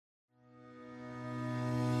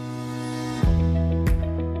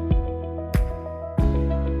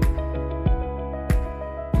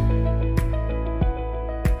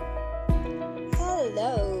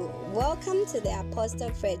to the Apostle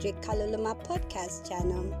Frederick Kaluluma podcast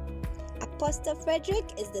channel. Apostle Frederick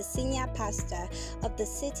is the senior pastor of the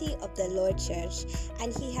City of the Lord Church,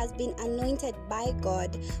 and he has been anointed by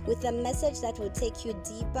God with a message that will take you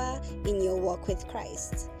deeper in your walk with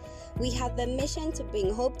Christ. We have the mission to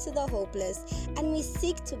bring hope to the hopeless, and we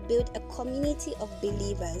seek to build a community of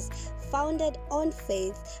believers founded on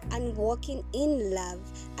faith and walking in love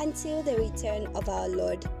until the return of our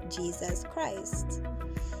Lord Jesus Christ.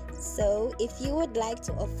 So, if you would like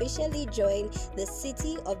to officially join the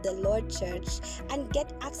City of the Lord Church and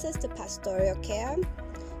get access to pastoral care,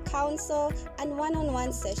 counsel, and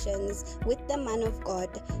one-on-one sessions with the man of God,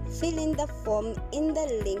 fill in the form in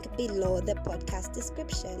the link below the podcast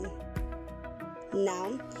description.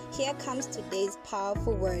 Now, here comes today's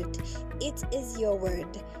powerful word. It is your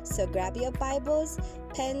word. So grab your Bibles,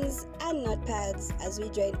 pens, and notepads as we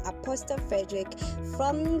join Apostle Frederick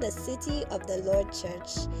from the City of the Lord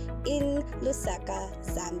Church in Lusaka,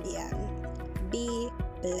 Zambia. Be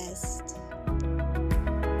blessed.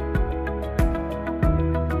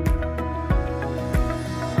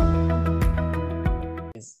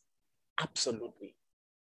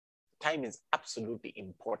 Time is absolutely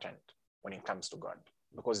important when it comes to God,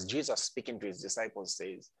 because Jesus, speaking to his disciples,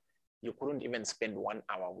 says, you couldn't even spend 1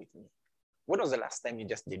 hour with me. When was the last time you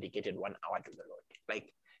just dedicated 1 hour to the Lord?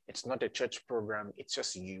 Like, it's not a church program, it's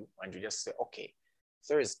just you, and you just say, okay,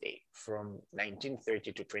 Thursday from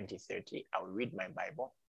 19:30 to 20:30, I'll read my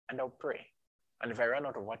Bible and I'll pray. And if I run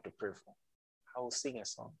out of what to pray for, I'll sing a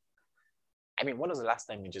song. I mean, when was the last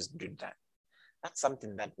time you just did that? That's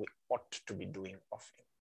something that we ought to be doing often.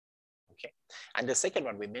 Okay. And the second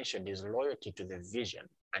one we mentioned is loyalty to the vision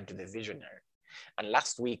and to the visionary. And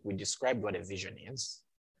last week we described what a vision is.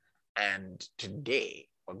 And today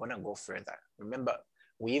we're going to go further. Remember,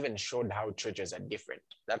 we even showed how churches are different.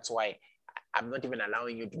 That's why I'm not even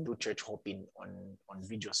allowing you to do church hopping on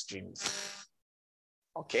video streams.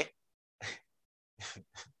 Okay.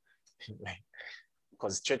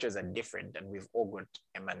 Because churches are different and we've all got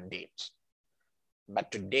a mandate. But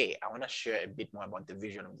today, I want to share a bit more about the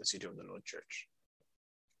vision of the City of the Lord Church.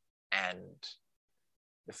 And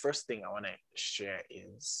the first thing I want to share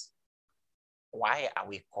is, why are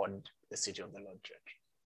we called the City of the Lord Church?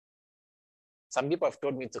 Some people have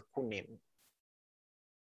told me it's a cool name.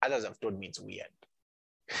 Others have told me it's weird.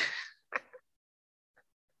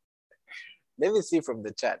 Let me see from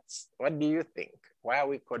the chats. What do you think? Why are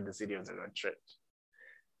we called the City of the Lord Church?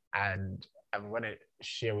 And I'm going to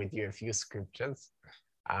share with you a few scriptures.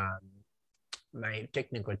 My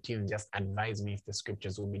technical team just advised me if the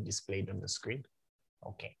scriptures will be displayed on the screen.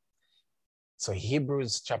 Okay. So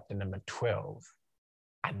Hebrews chapter number 12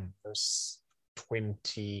 and verse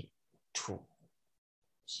 22.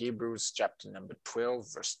 Hebrews chapter number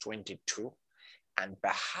 12, verse 22. And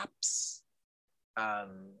perhaps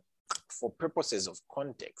for purposes of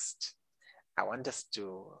context, I want us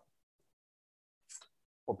to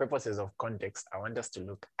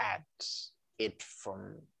look at it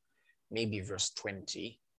from maybe verse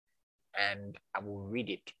 20, and I will read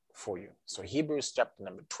it for you. So Hebrews chapter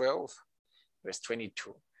number 12, verse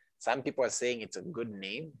 22. Some people are saying it's a good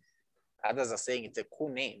name. Others are saying it's a cool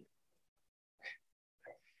name.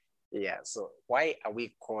 Yeah, so why are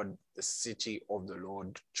we called the City of the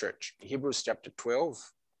Lord Church? Hebrews chapter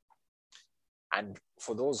 12. And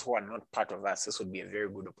for those who are not part of us, this would be a very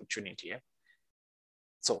good opportunity. Yeah?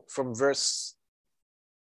 So from verse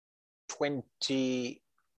 20,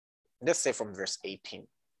 let's say from verse 18,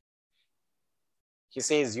 he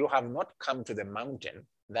says, you have not come to the mountain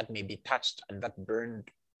that may be touched and that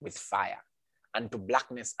burned with fire, and to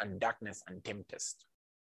blackness and darkness and tempest,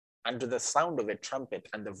 and to the sound of a trumpet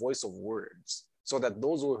and the voice of words, so that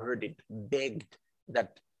those who heard it begged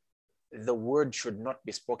that the word should not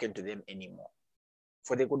be spoken to them anymore,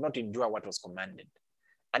 for they could not endure what was commanded.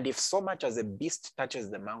 And if so much as a beast touches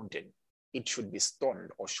the mountain, it should be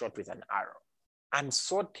stoned or shot with an arrow. And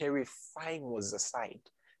so terrifying was the sight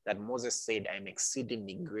that Moses said, I am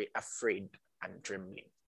exceedingly afraid and trembling.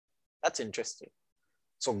 That's interesting.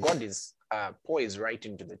 So Paul is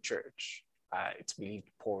writing to the church. It's believed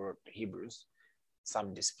Paul wrote Hebrews.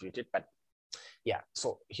 Some dispute it, but yeah.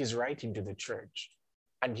 So he's writing to the church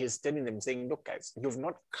and he's telling them, saying, look guys, you've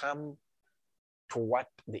not come to what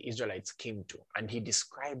the Israelites came to. And he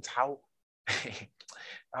describes how,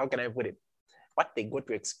 how can I put it? What they got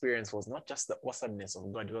to experience was not just the awesomeness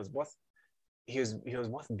of God. He was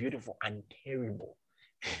both beautiful and terrible.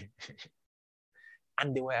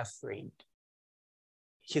 And they were afraid.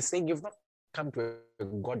 He's saying, you've not come to a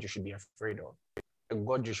God you should be afraid of, a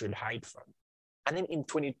God you should hide from. And then in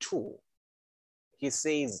 22, he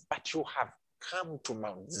says, but you have come to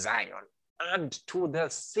Mount Zion and to the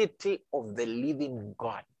city of the living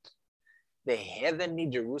God, the heavenly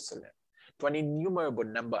Jerusalem, to an innumerable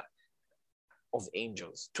number of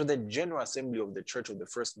angels, to the general assembly of the church of the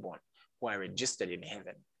firstborn who are registered in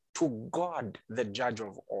heaven, to God, the judge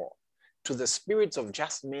of all, to the spirits of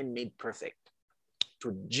just men made perfect,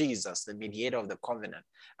 to Jesus, the mediator of the covenant,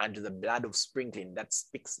 and to the blood of sprinkling that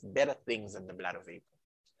speaks better things than the blood of Abel.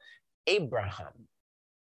 Abraham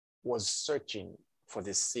was searching for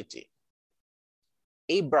this city.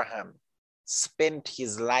 Abraham spent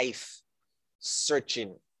his life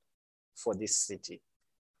searching for this city.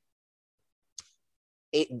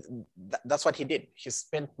 That's what he did. He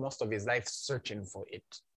spent most of his life searching for it.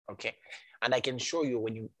 Okay. And I can show you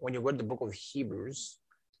when you go to the book of Hebrews,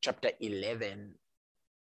 chapter 11,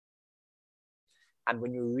 and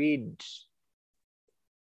when you read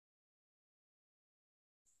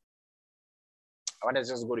I want us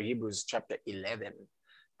just go to Hebrews chapter 11.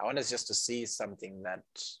 I want us just to see something that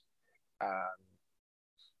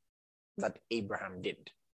that Abraham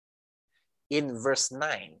did. In verse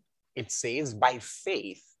 9, it says, by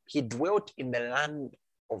faith, he dwelt in the land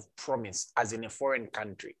of promise as in a foreign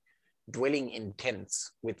country, dwelling in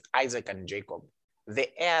tents with Isaac and Jacob, the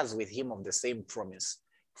heirs with him of the same promise.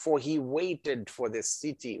 For he waited for the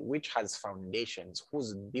city which has foundations,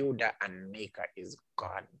 whose builder and maker is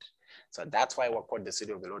God. So that's why we're called the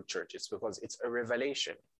City of the Lord Church. It's because it's a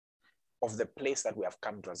revelation of the place that we have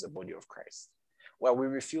come to as the body of Christ, where we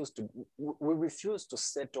refuse to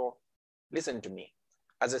settle. Listen to me.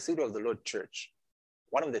 As a City of the Lord Church,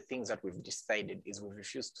 one of the things that we've decided is we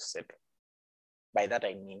refuse to settle. By that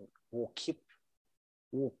I mean we'll keep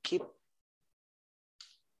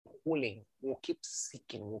pulling, we'll keep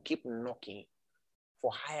seeking, we'll keep knocking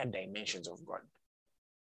for higher dimensions of God.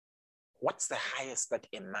 What's the highest that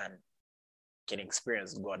a man can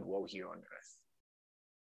experience God while here on earth?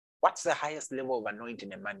 What's the highest level of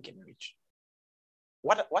anointing a man can reach?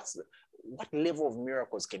 What level of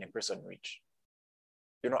miracles can a person reach?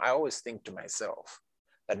 You know, I always think to myself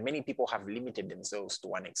that many people have limited themselves to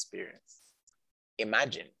one experience.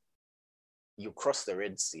 Imagine you cross the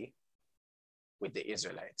Red Sea with the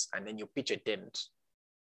Israelites, and then you pitch a tent.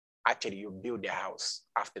 Actually, you build a house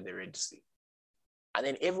after the Red Sea. And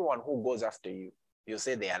then everyone who goes after you, you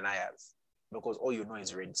say they are liars because all you know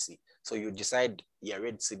is Red Sea. So you decide your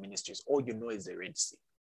Red Sea ministries, all you know is the Red Sea.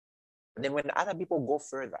 And then when other people go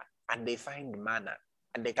further and they find manna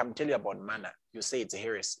and they come tell you about manna, you say it's a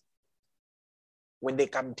heresy. When they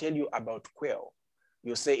come tell you about quail,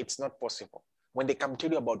 you say it's not possible. When they come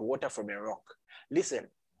tell you about water from a rock, listen,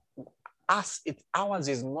 ours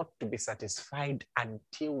is not to be satisfied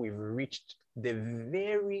until we've reached the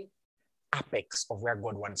very apex of where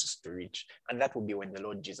God wants us to reach. And that will be when the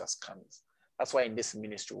Lord Jesus comes. That's why in this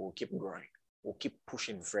ministry, we'll keep growing. We'll keep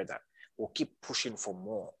pushing further. We'll keep pushing for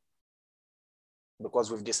more.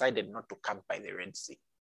 Because we've decided not to camp by the Red Sea.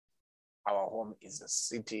 Our home is the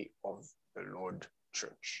City of the Lord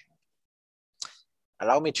Church.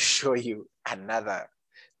 Allow me to show you another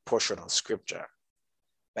portion of scripture.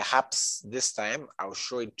 Perhaps this time I'll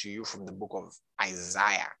show it to you from the book of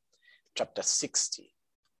Isaiah, chapter 60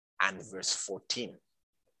 and verse 14.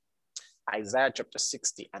 Isaiah chapter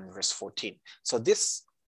 60 and verse 14. So this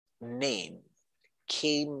name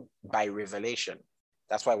came by revelation.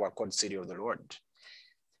 That's why we're called City of the Lord.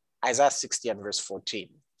 Isaiah 60 and verse 14.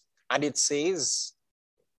 And it says,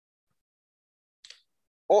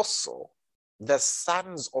 also, the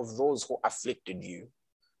sons of those who afflicted you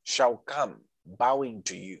shall come bowing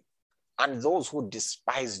to you, and those who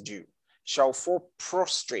despised you shall fall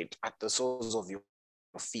prostrate at the soles of your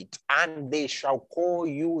feet, and they shall call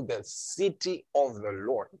you the City of the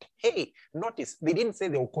Lord. Hey, notice, they didn't say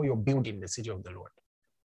they'll call your building the City of the Lord.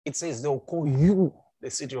 It says they'll call you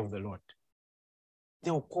the City of the Lord.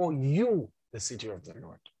 They'll call you the City of the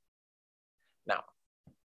Lord. Now,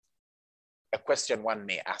 a question one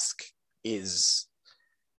may ask is,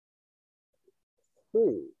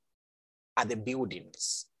 who are the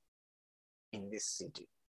buildings in this city?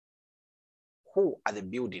 Who are the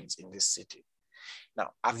buildings in this city?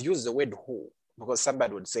 Now, I've used the word who because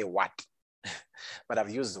somebody would say what, but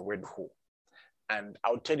I've used the word who. And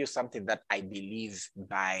I'll tell you something that I believe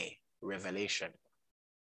by revelation.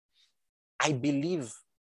 I believe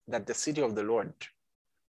that the City of the Lord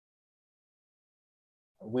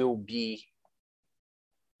will be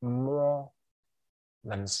more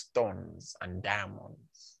than stones and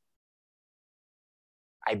diamonds.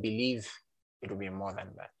 I believe it will be more than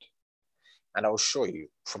that. And I'll show you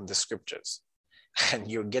from the scriptures. And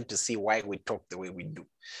you'll get to see why we talk the way we do.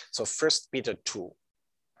 So 1 Peter 2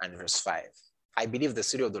 and verse 5. I believe the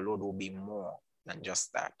City of the Lord will be more than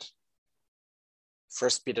just that.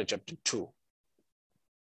 1 Peter chapter 2.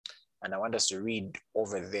 And I want us to read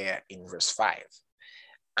over there in verse 5.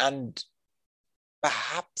 And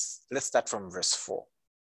perhaps let's start from verse 4.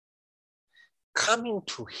 Coming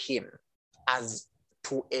to him as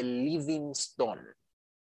to a living stone,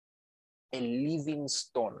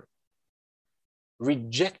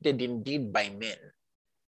 rejected indeed by men,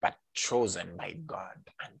 but chosen by God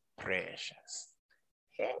and precious.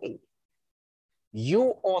 Hey,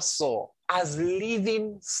 you also as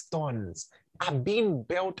living stones are being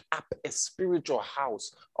built up a spiritual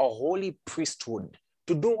house, a holy priesthood.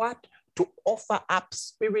 To do what? To offer up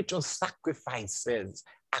spiritual sacrifices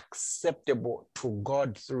acceptable to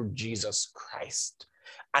God through Jesus Christ.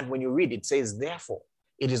 And when you read, it says, therefore,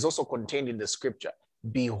 it is also contained in the scripture,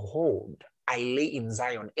 behold, I lay in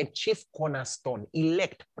Zion a chief cornerstone,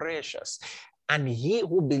 elect, precious, and he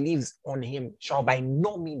who believes on him shall by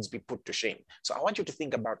no means be put to shame. So I want you to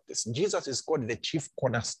think about this. Jesus is called the chief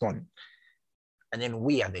cornerstone, and then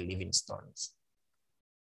we are the living stones.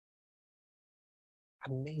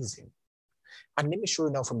 Amazing. And let me show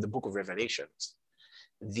you now from the book of Revelations.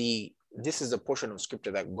 This is a portion of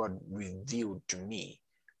scripture that God revealed to me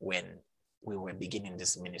when we were beginning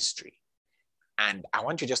this ministry. And I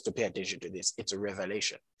want you just to pay attention to this. It's a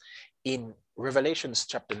revelation. In Revelations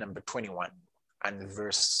chapter number 21 and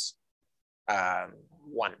verse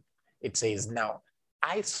 1, it says, now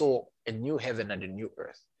I saw a new heaven and a new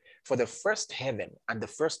earth. For the first heaven and the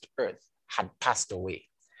first earth had passed away.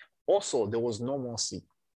 Also, there was no more sea.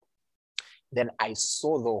 Then I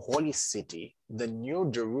saw the holy city, the new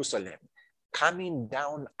Jerusalem, coming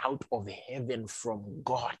down out of heaven from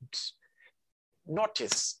God.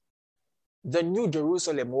 Notice, the new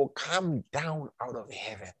Jerusalem will come down out of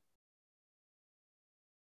heaven.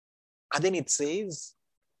 And then it says,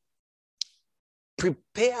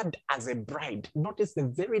 prepared as a bride. Notice the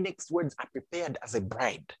very next words are prepared as a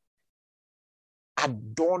bride,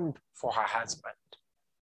 adorned for her husband.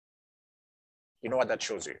 You know what that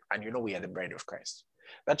shows you? And you know we are the bride of Christ.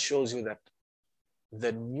 That shows you that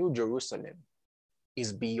the new Jerusalem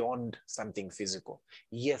is beyond something physical.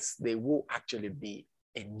 Yes, there will actually be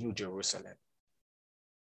a new Jerusalem,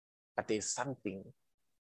 but there's something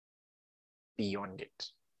beyond it.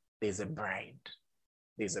 There's a bride.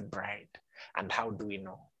 There's a bride. And how do we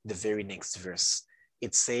know? The very next verse.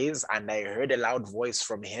 It says, and I heard a loud voice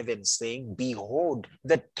from heaven saying, behold,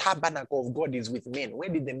 the tabernacle of God is with men. Where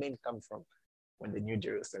did the men come from? When the new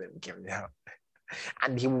Jerusalem came down.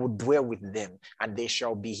 And he will dwell with them, and they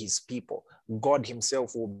shall be his people. God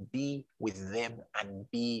himself will be with them and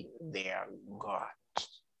be their God.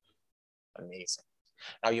 Amazing.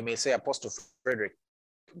 Now you may say, Apostle Frederick,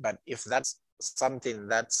 but if that's something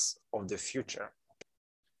that's of the future,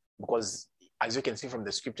 because as you can see from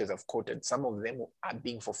the scriptures I've quoted, some of them are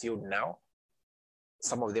being fulfilled now,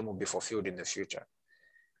 some of them will be fulfilled in the future,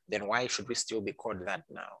 then why should we still be called that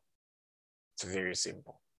now? It's very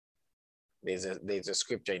simple. There's a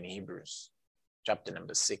scripture in Hebrews chapter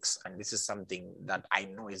number 6, and this is something that I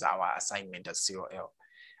know is our assignment as COL.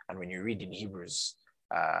 And when you read in Hebrews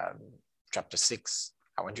chapter 6,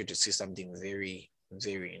 I want you to see something very,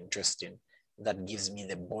 very interesting that gives me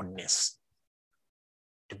the boldness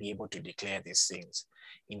to be able to declare these things.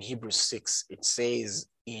 In Hebrews 6, it says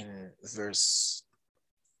in verse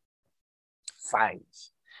 5,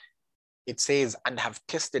 it says, and have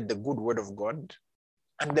tested the good word of God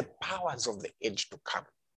and the powers of the age to come.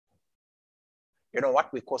 You know,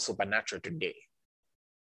 what we call supernatural today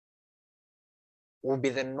will be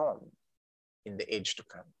the norm in the age to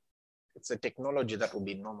come. It's a technology that will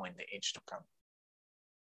be normal in the age to come.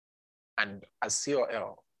 And as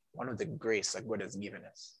COL, one of the grace that God has given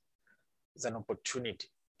us is an opportunity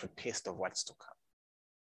to taste of what's to come.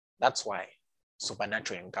 That's why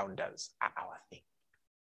supernatural encounters are our thing.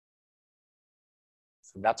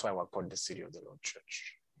 So that's why we're called the City of the Lord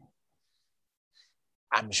Church.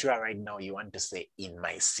 I'm sure right now you want to say, in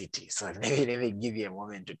my city. So let me give you a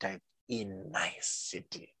moment to type, in my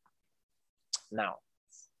city. Now,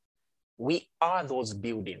 we are those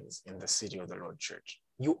buildings in the City of the Lord Church.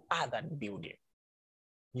 You are that building.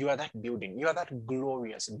 You are that building. You are that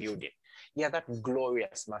glorious building. You are that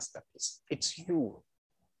glorious masterpiece. It's you.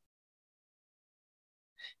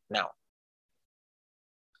 Now,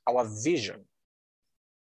 our vision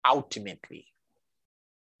ultimately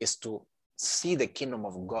is to see the kingdom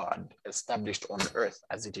of God established on earth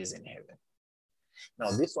as it is in heaven. Now,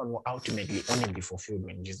 this one will ultimately only be fulfilled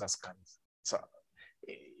when Jesus comes. So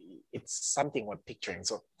it's something we're picturing.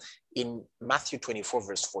 So in Matthew 24,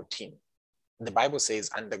 verse 14, the Bible says,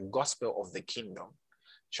 and the gospel of the kingdom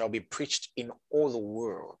shall be preached in all the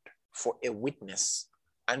world for a witness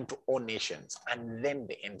and to all nations, and then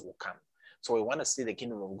the end will come. So we want to see the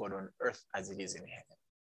kingdom of God on earth as it is in heaven.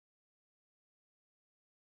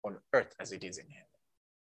 On earth as it is in heaven.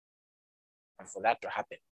 And for that to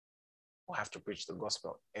happen, we have to preach the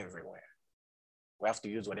gospel everywhere. We have to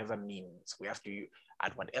use whatever means. We have to use,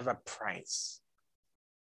 at whatever price.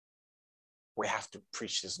 We have to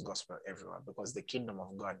preach this gospel everywhere, because the kingdom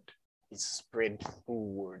of God is spread through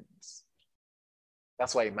words.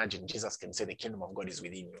 That's why imagine Jesus can say the kingdom of God is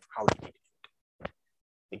within you. How did it end?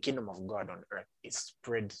 The kingdom of God on earth is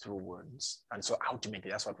spread through words. And so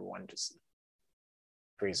ultimately, that's what we want to see.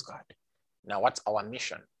 Praise God. Now, what's our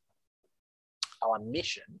mission? Our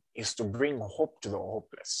mission is to bring hope to the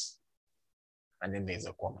hopeless. And then there's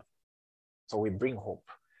a comma. So we bring hope.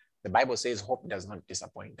 The Bible says hope does not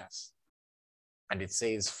disappoint us. And it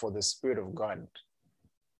says, for the Spirit of God,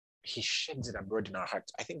 he sheds it abroad in our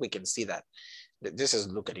hearts. I think we can see that. This is,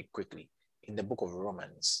 look at it quickly. In the book of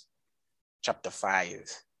Romans, chapter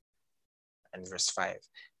 5 and verse 5.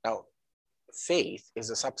 Now, faith is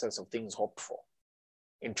the substance of things hoped for.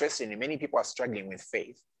 Interestingly, many people are struggling with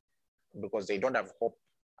faith because they don't have hope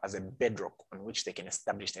as a bedrock on which they can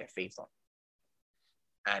establish their faith on.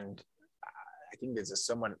 And I think there's a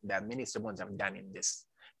sermon, there are many sermons I've done in this.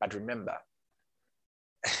 But remember,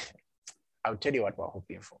 I'll tell you what we're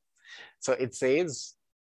hoping for. So it says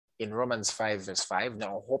in Romans 5 verse 5,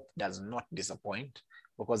 now hope does not disappoint,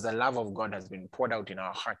 because the love of God has been poured out in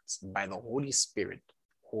our hearts by the Holy Spirit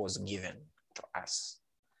who was given to us.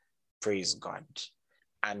 Praise God.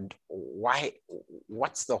 And why?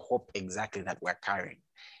 What's the hope exactly that we're carrying?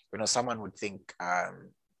 You know, someone would think,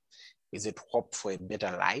 is it hope for a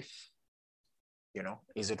better life? You know,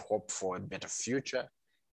 is it hope for a better future?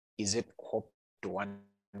 Is it hope to one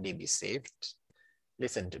day be saved?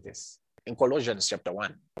 Listen to this. In Colossians chapter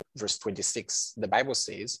 1, verse 26, the Bible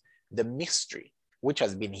says, the mystery which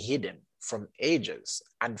has been hidden from ages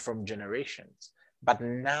and from generations, but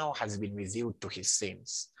now has been revealed to his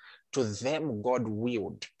saints. To them God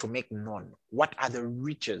willed to make known what are the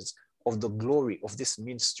riches of the glory of this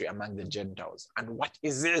mystery among the Gentiles. And what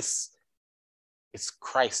is this? It's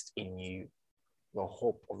Christ in you, the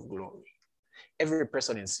hope of glory. Every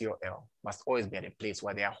person in COL must always be at a place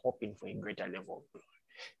where they are hoping for a greater level of glory.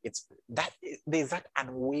 It's that there's that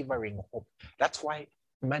unwavering hope. That's why,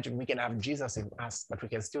 imagine, we can have Jesus in us, but we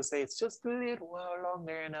can still say it's just a little while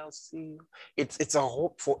longer and I'll see you. It's a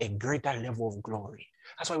hope for a greater level of glory.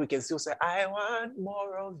 That's why we can still say, I want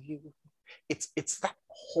more of you. It's that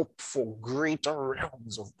hope for greater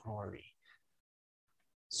realms of glory.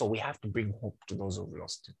 So we have to bring hope to those who've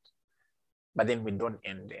lost it. But then we don't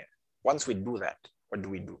end there. Once we do that, what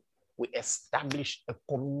do? We establish a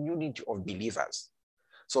community of believers.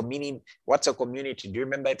 So meaning, what's a community? Do you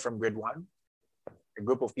remember it from grade 1? A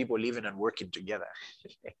group of people living and working together.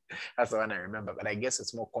 That's the one I remember, but I guess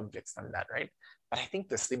it's more complex than that, right? But I think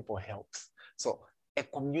the simple helps. So a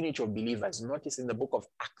community of believers. Notice in the book of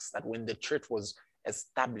Acts that when the church was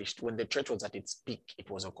established, when the church was at its peak, it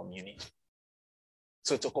was a community.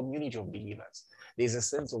 So it's a community of believers. There's a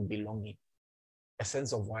sense of belonging, a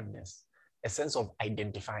sense of oneness, a sense of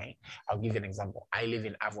identifying. I'll give you an example. I live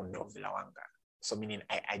in Avondale, Vilawanga. So meaning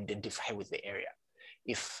I identify with the area.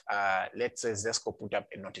 If, let's say Zesco put up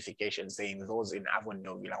a notification saying those in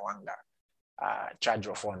Avondale, Vilawanga, charge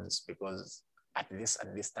your phones because at this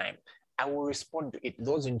and this time, I will respond to it.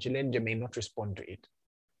 Those in Chilenge may not respond to it.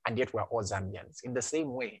 And yet we're all Zambians. In the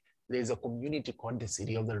same way, there's a community called the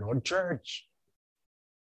City of the Lord Church.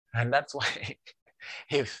 And that's why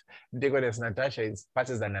if Deaconess Natasha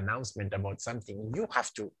passes an announcement about something, you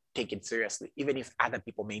have to take it seriously, even if other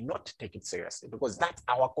people may not take it seriously, because that's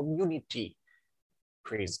our community.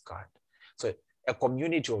 Praise God. So a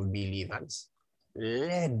community of believers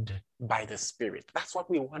led by the Spirit. That's what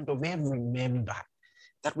we want of every member,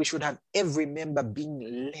 that we should have every member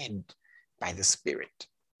being led by the Spirit.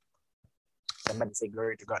 Somebody say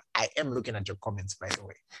glory to God. I am looking at your comments, by the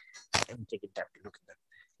way. I am taking time to look at them.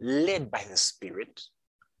 Led by the Spirit.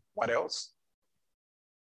 What else?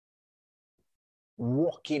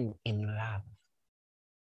 Walking in love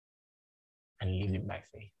and living by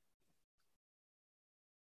faith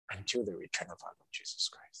until the return of our Lord Jesus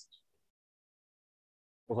Christ.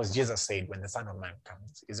 Because Jesus said, when the Son of Man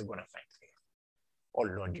comes, is he going to find faith? Oh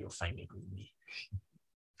Lord, you'll find it with me.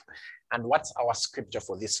 And what's our scripture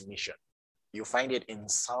for this mission? You find it in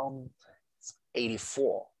Psalm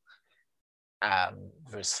 84,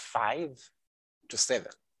 verse 5 to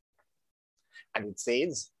 7. And it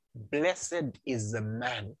says, blessed is the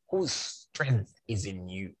man whose strength is in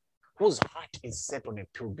you, whose heart is set on a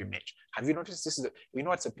pilgrimage. Have you noticed this? You know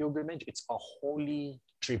what's a pilgrimage? It's a holy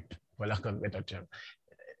trip, for lack of a better term.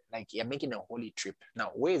 like you're making a holy trip.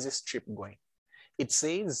 Now, where is this trip going? It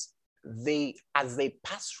says as they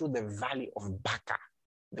pass through the valley of Baca,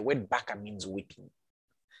 the word Baca means weeping,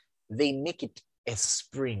 they make it a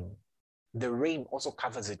spring. The rain also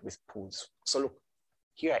covers it with pools. So look,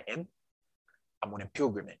 here I am. I'm on a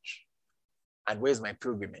pilgrimage. And where's my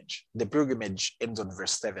pilgrimage? The pilgrimage ends on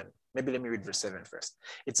verse 7. Maybe let me read verse 7 first.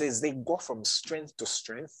 It says, they go from strength to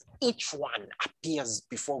strength. Each one appears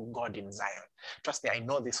before God in Zion. Trust me, I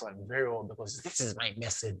know this one very well because this is my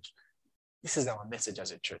message. This is our message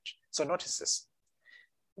as a church. So notice this.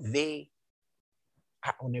 They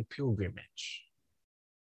are on a pilgrimage.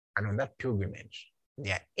 And on that pilgrimage,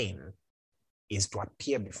 their aim is to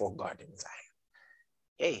appear before God in Zion.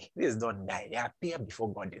 Hey, this don't die. They appear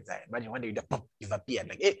before God in Zion. Imagine one day you've appeared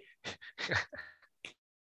like, hey.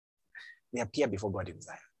 They appear before God in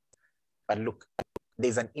Zion. But look,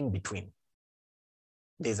 there's an in-between.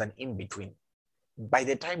 There's an in-between. By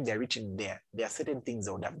the time they're reaching there are certain things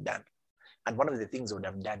they would have done. And one of the things they would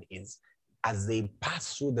have done is, as they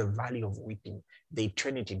pass through the valley of weeping, they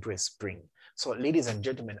turn it into a spring. So ladies and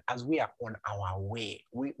gentlemen, as we are on our way,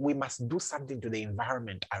 we must do something to the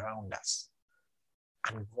environment around us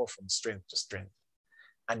and go from strength to strength.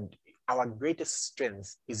 And our greatest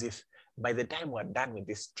strength is if by the time we're done with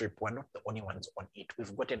this trip, we're not the only ones on it.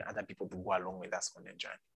 We've gotten other people to go along with us on the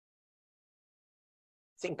journey.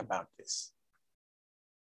 Think about this.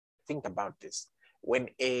 Think about this. When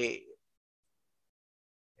a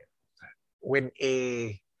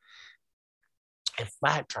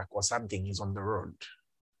fire truck or something is on the road,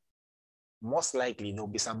 most likely there'll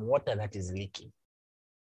be some water that is leaking.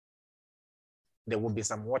 There will be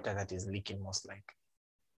some water that is leaking most likely.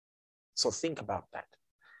 So think about that.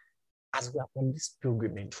 As we are on this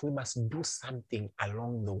pilgrimage, we must do something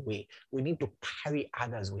along the way. We need to carry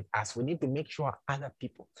others with us. We need to make sure other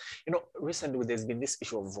people, recently there's been this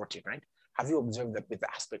issue of voting, right? Have you observed that with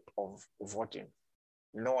the aspect of voting,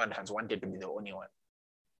 no one has wanted to be the only one.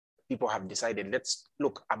 People have decided,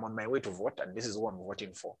 look, I'm on my way to vote and this is who I'm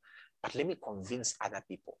voting for. But let me convince other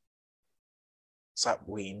people so that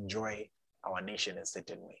we enjoy our nation in a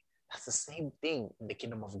certain way. That's the same thing in the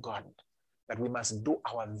kingdom of God, that we must do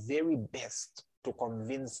our very best to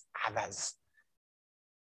convince others.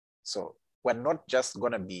 So we're not just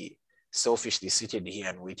going to be selfishly seated here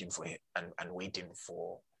and waiting for him and waiting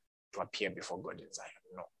to appear before God in Zion.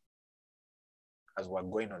 No. As we're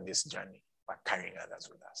going on this journey, we're carrying others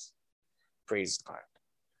with us. Praise God.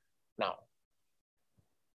 Now,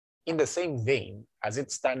 in the same vein, as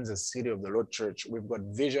it stands as City of the Lord Church, we've got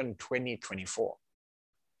Vision 2024.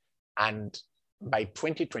 And by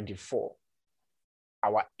 2024,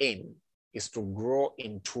 our aim is to grow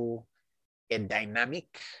into a dynamic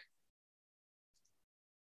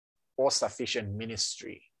or sufficient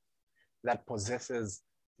ministry that possesses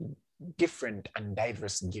different and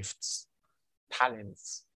diverse gifts,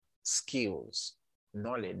 talents, skills,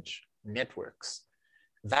 knowledge, networks,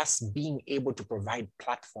 thus being able to provide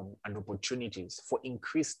platform and opportunities for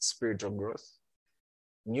increased spiritual growth,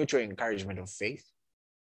 mutual encouragement of faith,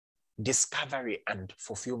 discovery and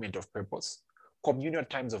fulfillment of purpose, communal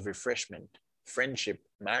times of refreshment, friendship,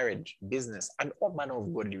 marriage, business, and all manner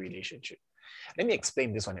of godly relationship. Let me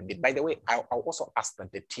explain this one a bit. By the way, I'll also ask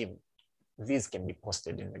that the team, these can be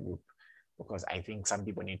posted in the group because I think some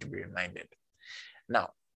people need to be reminded.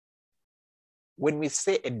 Now, when we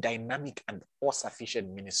say a dynamic and all-sufficient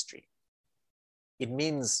ministry, it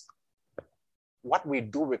means what we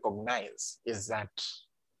do recognize is that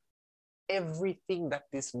everything that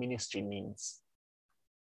this ministry needs,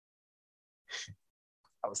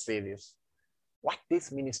 I'll say this, what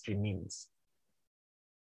this ministry needs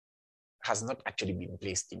has not actually been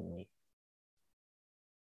placed in me.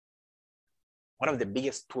 One of the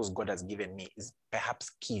biggest tools God has given me is perhaps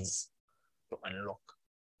keys to unlock.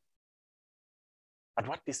 But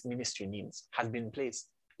what this ministry needs has been placed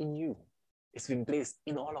in you. It's been placed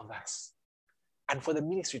in all of us. And for the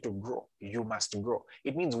ministry to grow, you must grow.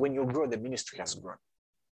 It means when you grow, the ministry has grown.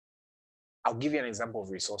 I'll give you an example of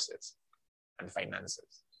resources and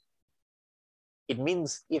finances. It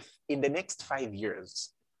means if in the next 5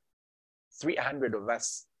 years, 300 of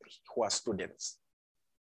us who are students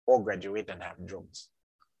all graduate and have jobs,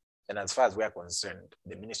 then as far as we're concerned,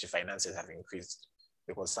 the ministry finances have increased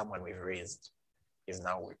because someone we've raised is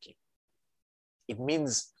now working. It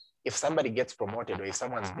means if somebody gets promoted or if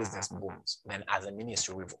someone's business booms, then as a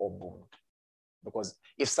ministry, we've all boomed. Because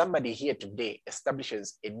if somebody here today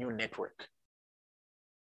establishes a new network,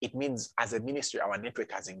 it means as a ministry, our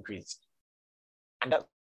network has increased. And that's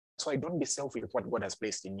why don't be selfish with what God has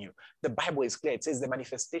placed in you. The Bible is clear. It says the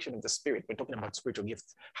manifestation of the Spirit, we're talking about spiritual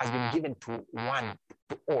gifts, has been given to one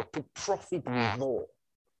or to profit withal.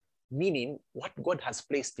 Meaning what God has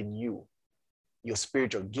placed in you, your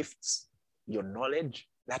spiritual gifts, your knowledge,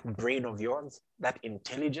 that brain of yours, that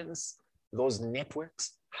intelligence, those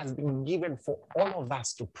networks has been given for all of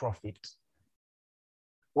us to profit.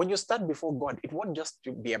 When you stand before God, it won't just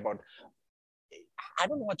be about, I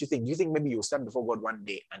don't know what you think. Do you think maybe you'll stand before God one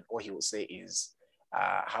day and all he will say is,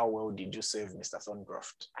 how well did you serve Mr.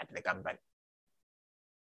 Thorncroft at the company?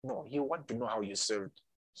 No, he wants to know how you served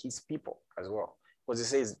his people as well. Because he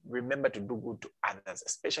says, remember to do good to others,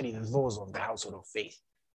 especially those of the household of faith,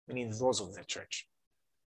 meaning those of the church.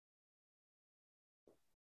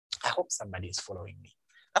 I hope somebody is following me.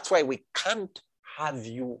 That's why we can't have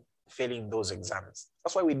you failing those exams.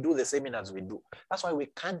 That's why we do the seminars we do. That's why we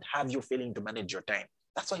can't have you failing to manage your time.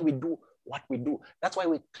 That's why we do what we do. That's why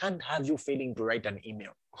we can't have you failing to write an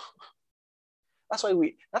email. That's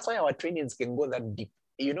why our trainings can go that deep.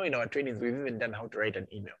 You know, in our trainings, we've even done how to write an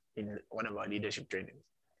email in one of our leadership trainings.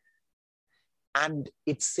 And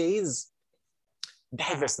it says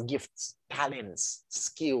diverse gifts, talents,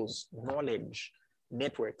 skills, knowledge,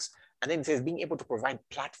 networks. And then it says being able to provide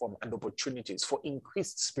platform and opportunities for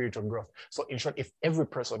increased spiritual growth. So in short, if every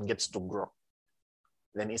person gets to grow,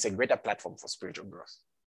 then it's a greater platform for spiritual growth.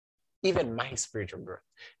 Even my spiritual growth.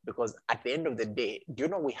 Because at the end of the day, do you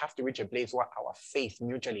know we have to reach a place where our faith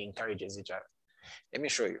mutually encourages each other? Let me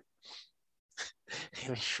show you. Let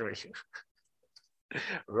me show you.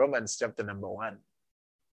 Romans chapter number 1.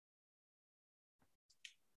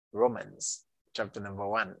 Romans chapter number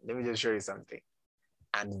 1. Let me just show you something.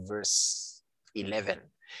 And verse 11.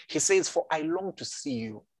 He says, for I long to see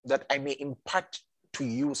you, that I may impart to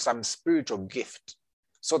you some spiritual gift,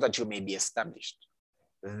 so that you may be established.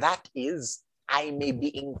 That is, I may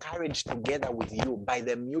be encouraged together with you by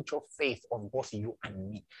the mutual faith of both you and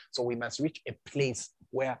me. So we must reach a place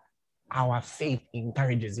where our faith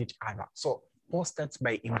encourages each other. So Paul starts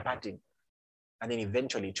by imparting, and then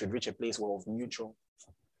eventually it should reach a place of mutual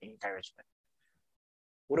encouragement.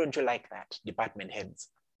 Wouldn't you like that, department heads,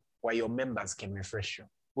 where your members can refresh you?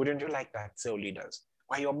 Wouldn't you like that, cell leaders,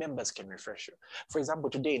 where your members can refresh you? For example,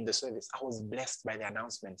 today in the service, I was blessed by the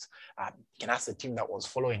announcements. You can ask the team that was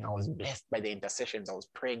following. I was blessed by the intercessions. I was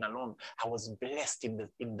praying along. I was blessed in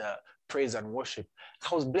the praise and worship.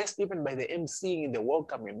 I was blessed even by the emceeing in the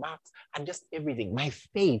welcome remarks and just everything. My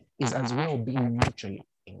faith is as well being mutually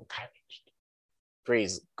encouraged.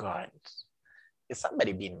 Praise God. Is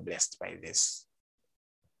somebody being blessed by this?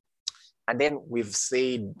 And then we've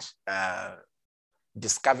said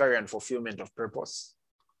discovery and fulfillment of purpose,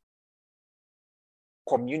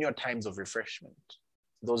 communal times of refreshment,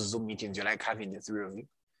 those Zoom meetings you like having, the three of you,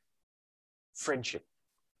 friendship.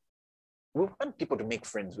 We want people to make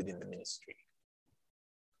friends within the ministry.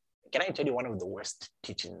 Can I tell you one of the worst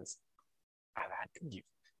teachings I've had to give?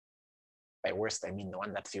 By worst, I mean the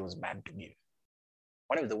one that feels bad to give.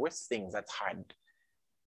 One of the worst things that's hard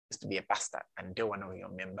is to be a pastor and tell one of your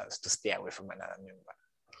members to stay away from another member.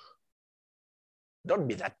 Don't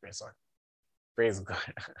be that person. Praise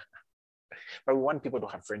God. But we want people to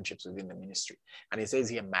have friendships within the ministry. And it says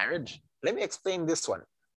here, marriage. Let me explain this one.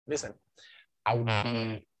 Listen, I would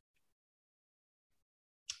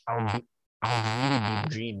really be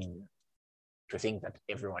dreaming to think that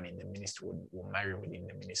everyone in the ministry will marry within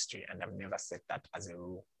the ministry, and I've never set that as a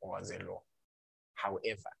rule or as a law.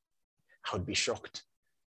 However, I would be shocked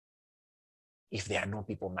if there are no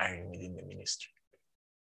people marrying within the ministry.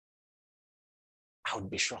 I would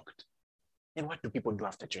be shocked. And what do people do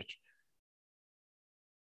after church?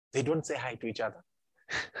 They don't say hi to each other.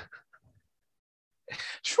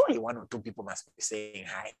 Surely one or two people must be saying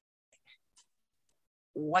hi.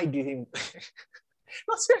 Why do you think?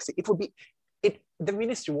 No, seriously, the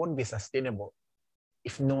ministry won't be sustainable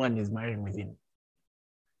if no one is marrying within.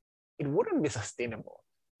 It wouldn't be sustainable.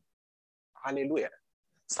 Hallelujah.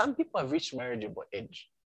 Some people have reached marriageable age.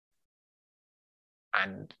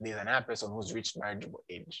 And there's another person who's reached marriageable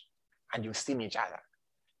age. And you've seen each other.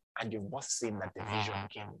 And you've both seen that the vision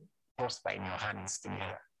can prosper in your hands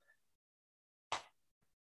together.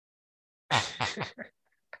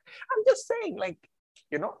 I'm just saying,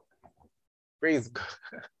 praise God.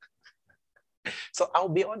 So I'll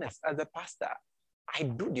be honest, as a pastor, I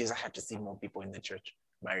do desire to see more people in the church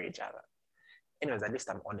marry each other. Anyways, at least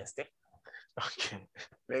I'm honest. Okay.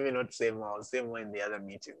 Maybe not say more in the other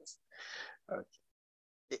meetings.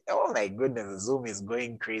 Okay. Oh my goodness, Zoom is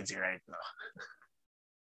going crazy right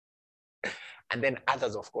now. And then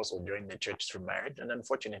others, of course, will join the church through marriage. And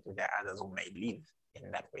unfortunately, there are others who may live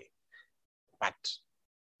in that way. But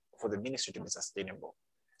for the ministry to be sustainable,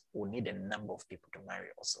 we'll need a number of people to marry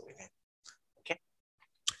also with him. Okay?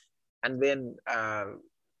 And then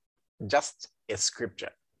just a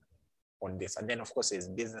scripture on this. And then, of course, there's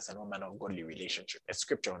business and all manner of godly relationship. A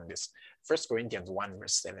scripture on this. 1 Corinthians 1,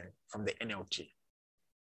 verse 7 from the NLT.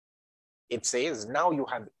 It says, now you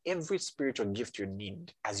have every spiritual gift you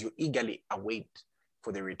need as you eagerly await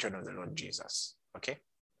for the return of the Lord Jesus. Okay?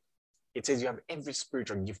 It says you have every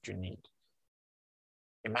spiritual gift you need.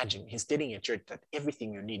 Imagine, he's telling a church that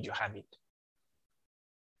everything you need, you have it.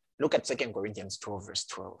 Look at 2 Corinthians 12, verse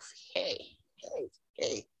 12. Hey.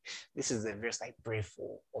 This is the verse I pray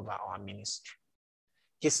for over our ministry.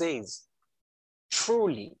 He says,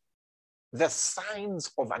 truly, the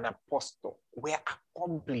signs of an apostle were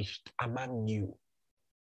accomplished among you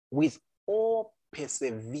with all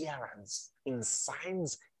perseverance in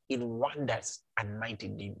signs, in wonders, and mighty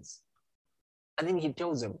deeds. And then he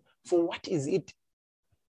tells them, for what is it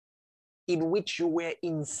in which you were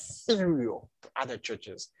inferior to other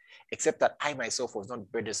churches, except that I myself was not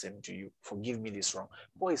burdensome to you? Forgive me this wrong.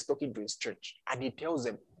 Paul is talking to his church, and he tells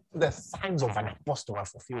them, the signs of an apostle are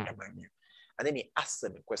fulfilled among you. And then he asks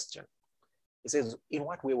them a question. He says, in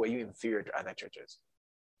what way were you inferior to other churches?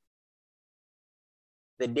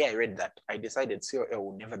 The day I read that, I decided COL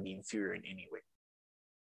will never be inferior in any way.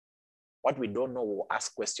 What we don't know, we'll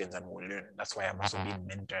ask questions and we'll learn. That's why I'm also being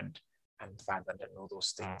mentored and fathered and all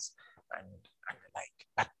those things. And like,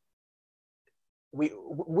 but we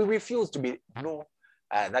refuse to be, no,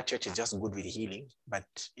 that church is just good with healing, but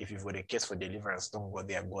if you've got a case for deliverance, don't go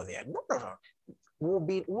there, go there. No.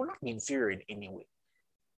 We'll not be inferior in any way.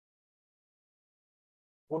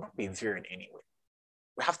 We'll not be inferior in any way.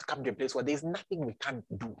 We have to come to a place where there's nothing we can't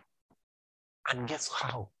do. And guess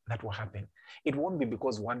how that will happen? It won't be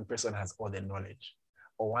because one person has all the knowledge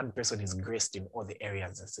or one person is graced in all the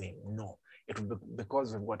areas the same. No, it will be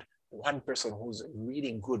because we've got one person who's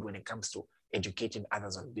really good when it comes to educating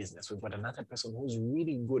others on business. We've got another person who's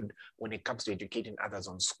really good when it comes to educating others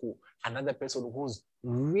on school. Another person who's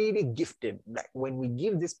really gifted. Like when we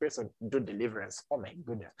give this person do deliverance, oh my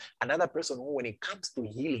goodness. Another person who, when it comes to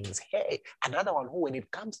healings, hey. Another one who, when it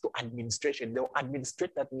comes to administration, they'll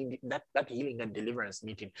administrate that healing and deliverance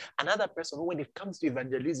meeting. Another person who, when it comes to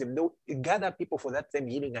evangelism, they'll gather people for that same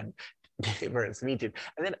healing and deliverance meeting.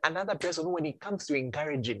 And then another person who, when it comes to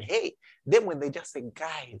encouraging, hey, then when they just say,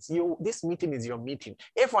 guys, this meeting is your meeting,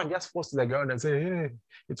 everyone just falls to the ground and say, hey,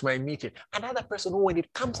 it's my meeting. Another person who, when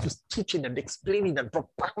it comes to teaching and explaining and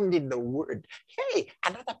propounding the word, hey,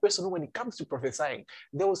 another person who, when it comes to prophesying,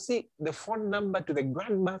 they will see the phone number to the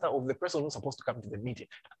grandmother of the person who's supposed to come to the meeting.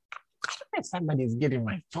 I don't know if somebody is getting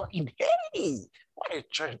my point. Hey, what a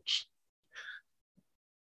church.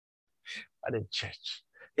 What a church.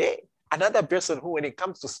 Hey, another person who, when it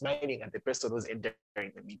comes to smiling at the person who's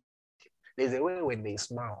entering the meeting, there's a way when they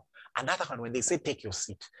smile. Another one when they say, take your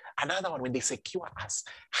seat. Another one when they secure us.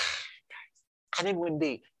 And then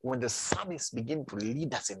when the psalmists begin to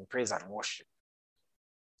lead us in praise and worship.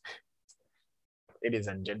 Ladies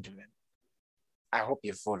and gentlemen, I hope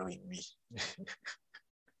you're following me.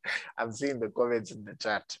 I'm seeing the comments in the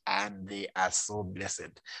chat and they are so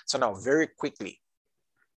blessed. So now very quickly,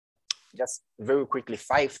 just very quickly,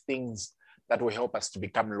 5 things that will help us to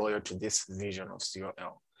become loyal to this vision of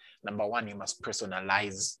COL. Number 1, you must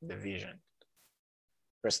personalize the vision.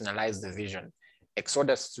 Personalize the vision.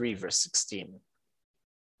 Exodus 3, verse 16.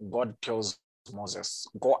 God tells Moses,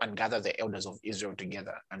 go and gather the elders of Israel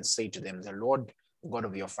together and say to them, the Lord God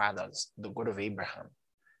of your fathers, the God of Abraham,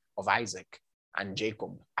 of Isaac, and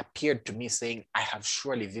Jacob, appeared to me saying, I have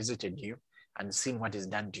surely visited you and seen what is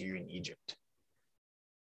done to you in Egypt.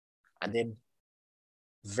 And then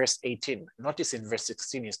verse 18, notice in verse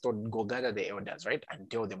 16, he's told, go gather the elders, right? And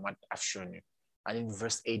tell them what I've shown you. And in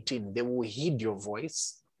verse 18, they will heed your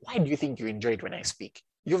voice. Why do you think you enjoy it when I speak?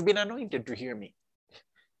 You've been anointed to hear me.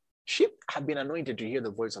 Sheep have been anointed to hear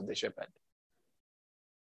the voice of the shepherd.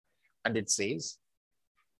 And it says,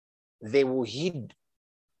 they will heed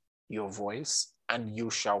your voice and you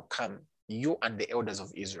shall come, you and the elders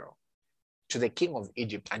of Israel, to the king of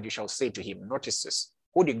Egypt, and you shall say to him, notice this,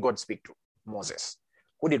 who did God speak to? Moses.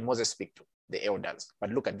 Who did Moses speak to? The elders. But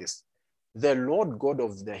look at this. The Lord God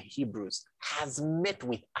of the Hebrews has met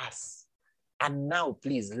with us. And now,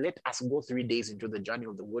 please, let us go 3 days into the journey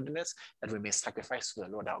of the wilderness that we may sacrifice to the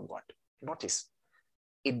Lord our God. Notice,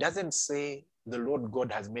 it doesn't say the Lord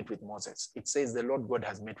God has met with Moses. It says the Lord God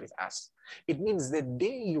has met with us. It means the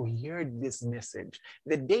day you heard this message,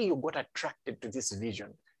 the day you got attracted to this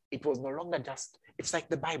vision, it was no longer just, it's like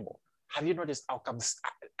the Bible. Have you noticed how comes,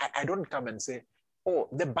 I don't come and say, oh,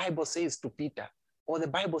 the Bible says to Peter, or the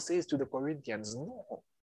Bible says to the Corinthians. No.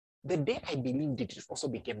 The day I believed it, it also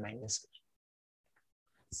became my message.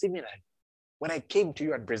 Similarly, when I came to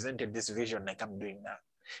you and presented this vision like I'm doing now,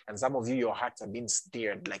 and some of you, your hearts are being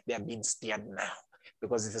stirred like they're being stirred now,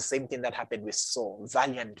 because it's the same thing that happened with Saul,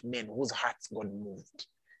 valiant men whose hearts God moved.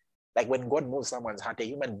 Like when God moves someone's heart, a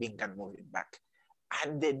human being can move it back.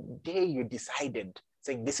 And the day you decided,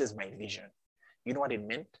 saying, this is my vision, you know what it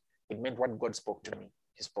meant? It meant what God spoke to me,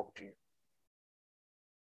 he spoke to you.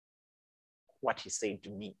 What he said to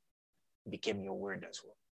me became your word as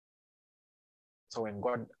well. So when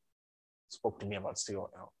God spoke to me about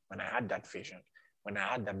COL, when I had that vision, when I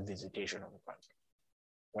had that visitation of God,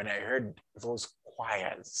 when I heard those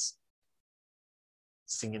choirs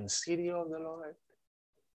singing City of the Lord,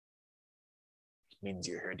 it means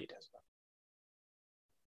you heard it as well.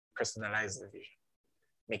 Personalize the vision.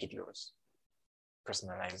 Make it yours.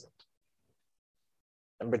 Personalize it.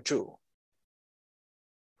 Number two,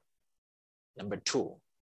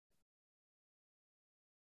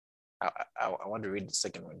 I want to read the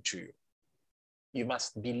second one to you. You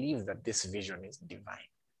must believe that this vision is divine.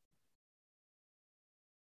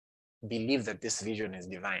 Believe that this vision is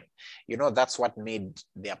divine. You know, that's what made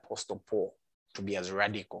the Apostle Paul to be as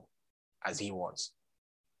radical as he was.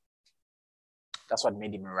 That's what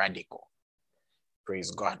made him radical.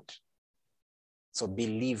 Praise God. So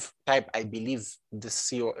believe, type, I believe the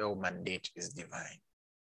COL mandate is divine.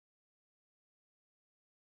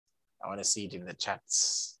 I want to see it in the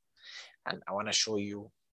chats. And I want to show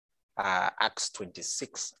you Acts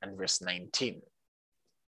 26 and verse 19.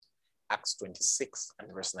 Acts 26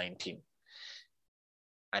 and verse 19.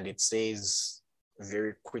 And it says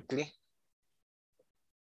very quickly,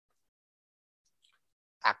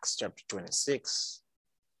 Acts chapter 26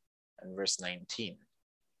 and verse 19.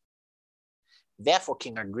 Therefore,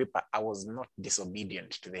 King Agrippa, I was not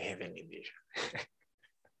disobedient to the heavenly vision.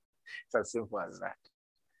 It's as simple as that.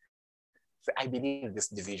 So I believe this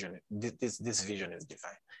vision is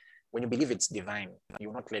divine. When you believe it's divine, you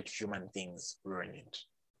will not let human things ruin it.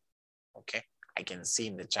 Okay? I can see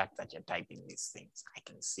in the chat that you're typing these things. I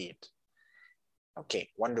can see it. Okay,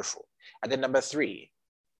 wonderful. And then number 3,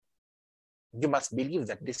 you must believe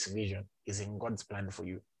that this vision is in God's plan for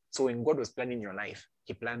you. So when God was planning your life,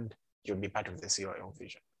 he planned you'll be part of the COL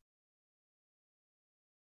vision.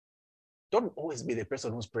 Don't always be the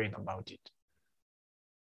person who's praying about it.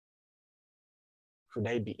 Should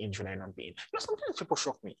I be in? Should I not be in? You know, sometimes people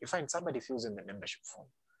shock me. You find somebody fills in the membership form.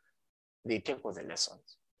 They take all the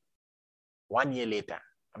lessons. 1 year later,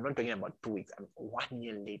 I'm not talking about 2 weeks, 1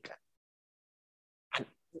 year later. And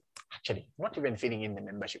actually, not even filling in the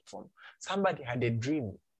membership form. Somebody had a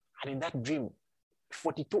dream, and in that dream,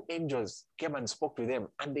 42 angels came and spoke to them,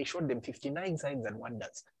 and they showed them 59 signs and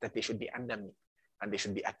wonders that they should be under me, and they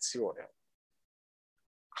should be at COL.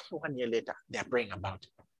 1 year later, they're praying about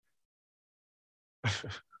it.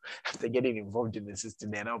 After getting involved in the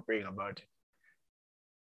system, they're now praying about it.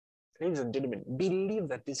 Ladies and gentlemen, believe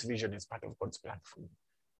that this vision is part of God's plan for you.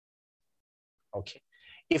 Okay.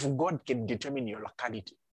 If God can determine your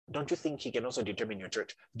locality, don't you think he can also determine your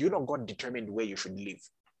church? Do you know God determined where you should live?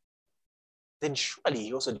 Then surely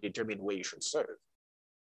he also determined where you should serve.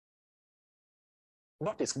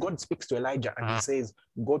 Notice God speaks to Elijah and he says,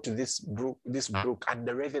 go to this brook, and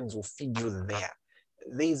the ravens will feed you there.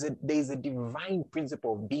 There is a divine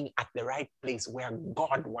principle of being at the right place where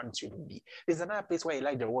God wants you to be. There's another place where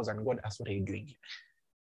Elijah was and God asked, what are you doing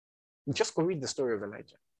here? Just go read the story of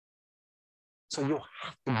Elijah. So you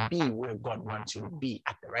have to be where God wants you to be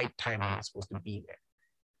at the right time when you're supposed to be there.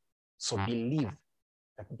 So believe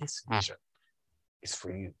that this vision is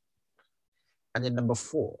for you. And then number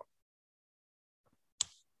 4,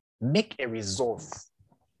 make a resolve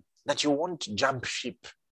that you won't jump ship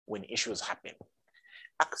when issues happen.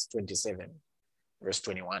 Acts 27, verse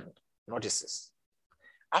 21. Notice this.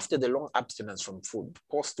 After the long abstinence from food,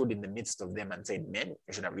 Paul stood in the midst of them and said, men,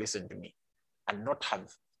 you should have listened to me and not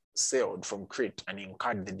have sailed from Crete and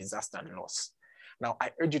incurred the disaster and loss. Now,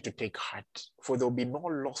 I urge you to take heart, for there will be no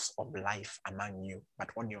loss of life among you, but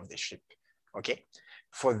only of the ship. Okay?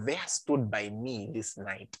 For there stood by me this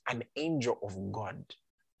night an angel of God,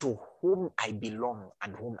 to whom I belong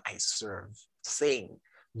and whom I serve, saying,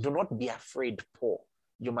 do not be afraid, Paul.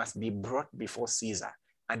 You must be brought before Caesar.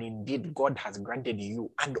 And indeed, God has granted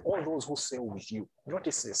you and all those who sail with you.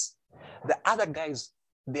 Notice this. The other guys,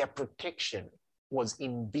 their protection was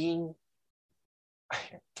in being,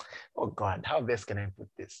 oh God, how best can I put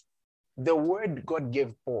this? The word God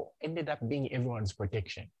gave Paul ended up being everyone's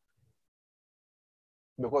protection.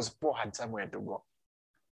 Because Paul had somewhere to go.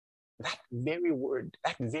 That very word,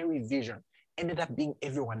 that very vision ended up being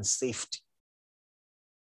everyone's safety.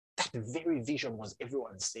 That very vision was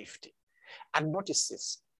everyone's safety. And notice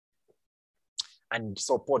this. And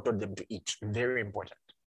so Paul told them to eat. Very important.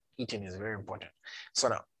 Eating is very important. So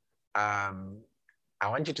now, I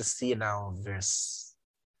want you to see now verse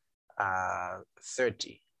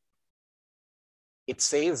 30. It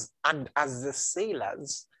says, and as the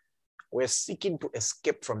sailors were seeking to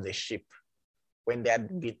escape from the ship, when they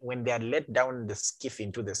had let down the skiff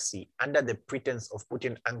into the sea, under the pretense of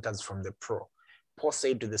putting anchors from the prow, Paul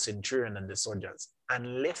said to the centurion and the soldiers,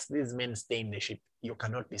 unless these men stay in the ship, you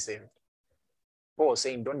cannot be saved. Paul was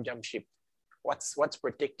saying, don't jump ship. What's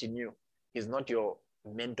protecting you is not your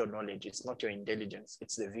mental knowledge. It's not your intelligence.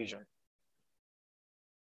 It's the vision.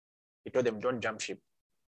 He told them, don't jump ship.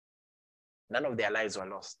 None of their lives were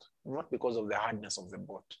lost, not because of the hardness of the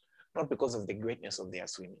boat, not because of the greatness of their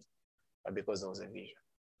swimming, but because there was a vision.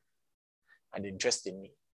 And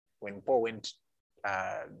interestingly, when Paul went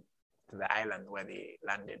to the island where they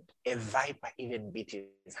landed, a viper even bit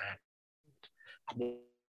his hand. And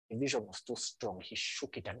the vision was too strong. He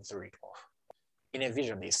shook it and threw it off. In a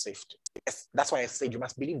vision, there's safety. That's why I said you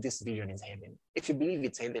must believe this vision is heaven. If you believe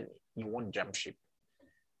it's heavenly, you won't jump ship.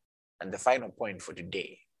 And the final point for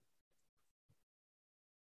today,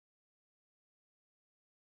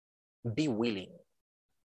 be willing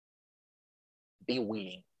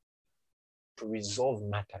to resolve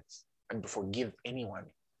matters and to forgive anyone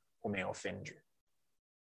who may offend you.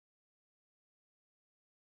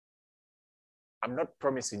 I'm not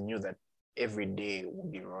promising you that every day will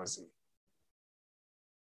be rosy.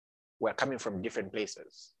 We're coming from different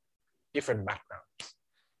places, different backgrounds.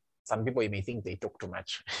 Some people, you may think they talk too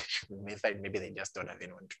much. You may find maybe they just don't have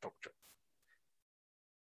anyone to talk to.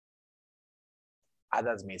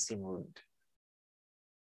 Others may seem rude.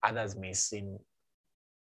 Others may seem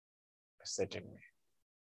a certain way.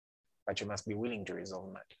 But you must be willing to resolve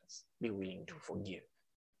matters. Be willing to forgive.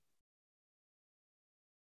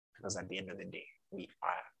 Because at the end of the day, we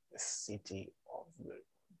are the city of the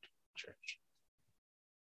church.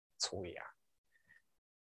 That's who we are.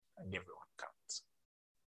 And everyone counts.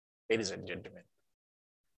 Ladies and gentlemen,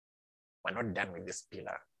 we're not done with this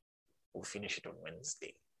pillar. We'll finish it on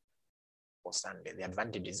Wednesday or Sunday. The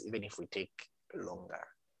advantage is even if we take longer,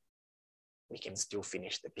 we can still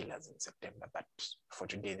finish the pillars in September. But for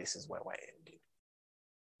today, this is where we're ending.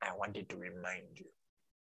 I wanted to remind you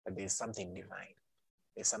that there's something divine.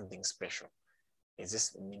 There's something special. There's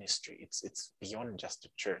this ministry. It's beyond just a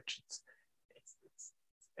church. It's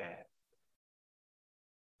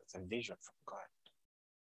a vision from God.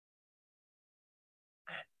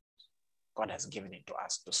 And God has given it to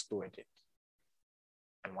us to steward it.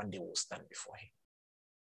 And one day we'll stand before Him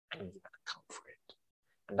and give an account for it.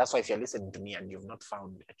 And that's why if you're listening to me and you've not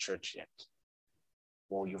found a church yet,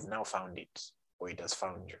 well, you've now found it, or it has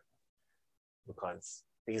found you. Because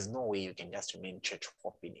there is no way you can just remain church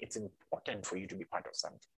hopping. It's important for you to be part of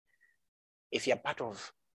something. If you're part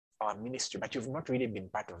of our ministry, but you've not really been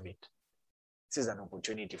part of it, this is an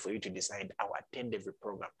opportunity for you to decide, I'll attend every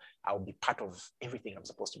program. I'll be part of everything I'm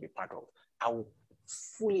supposed to be part of. I'll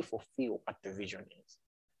fully fulfill what the vision is.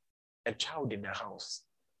 A child in a house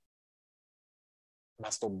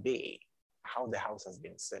must obey how the house has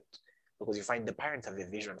been set, because you find the parents have a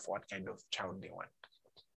vision for what kind of child they want.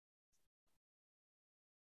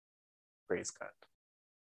 Praise God.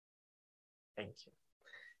 Thank you.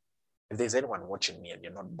 If there's anyone watching me and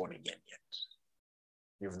you're not born again yet,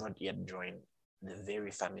 you've not yet joined the very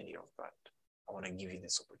family of God, I want to give you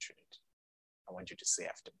this opportunity. I want you to say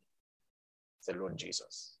after me, say, Lord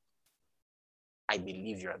Jesus, I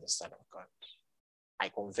believe you are the Son of God. I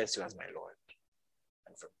confess you as my Lord.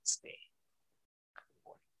 And from this day, I'm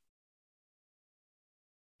born.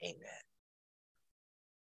 Amen.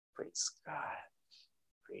 Praise God.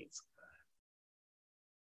 Praise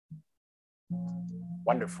God.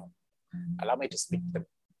 Wonderful. Allow me to speak the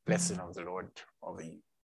blessing of the Lord over you.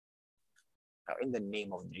 Now, in the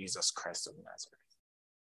name of Jesus Christ of Nazareth,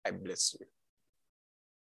 I bless you.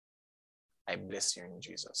 I bless you in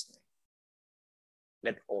Jesus' name.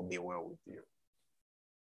 Let all be well with you.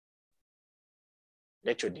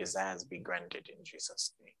 Let your desires be granted in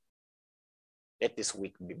Jesus' name. Let this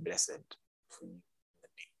week be blessed for you in the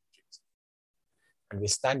name of Jesus. And we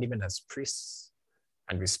stand even as priests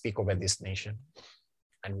and we speak over this nation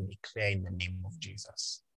and we declare in the name of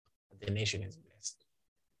Jesus that the nation is blessed,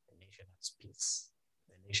 the nation has peace,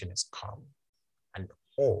 the nation is calm, and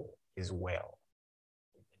all is well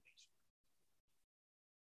in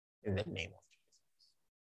the nation. In the name of Jesus.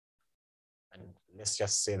 And let's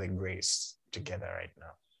just say the grace together right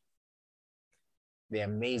now. The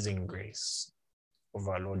amazing grace of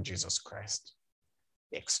our Lord Jesus Christ,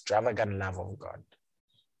 the extravagant love of God,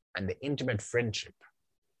 and the intimate friendship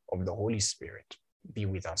of the Holy Spirit be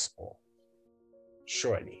with us all.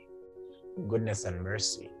 Surely, goodness and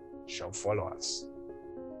mercy shall follow us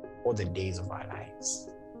all the days of our lives,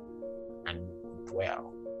 and we will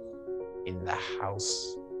dwell in the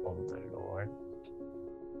house of the Lord.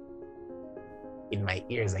 In my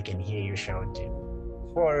ears, I can hear you shouting,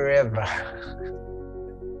 forever.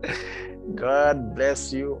 God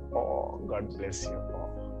bless you all. God bless you all.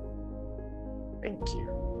 Thank you.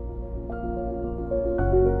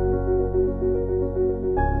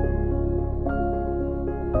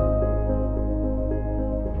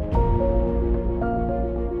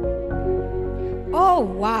 Oh,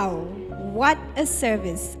 wow. What a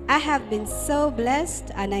service. I have been so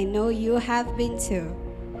blessed, and I know you have been too.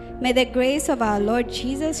 May the grace of our Lord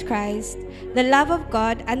Jesus Christ, the love of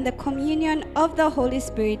God, and the communion of the Holy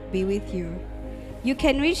Spirit be with you. You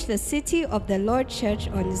can reach the City of the Lord Church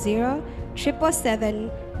on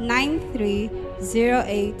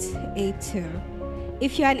 077-930882.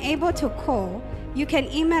 If you are unable to call, you can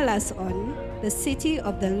email us on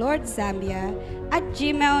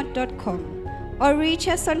thecityoftheLordZambia@gmail.com or reach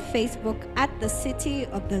us on Facebook at the City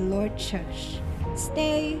of the Lord Church.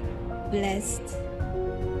 Stay blessed.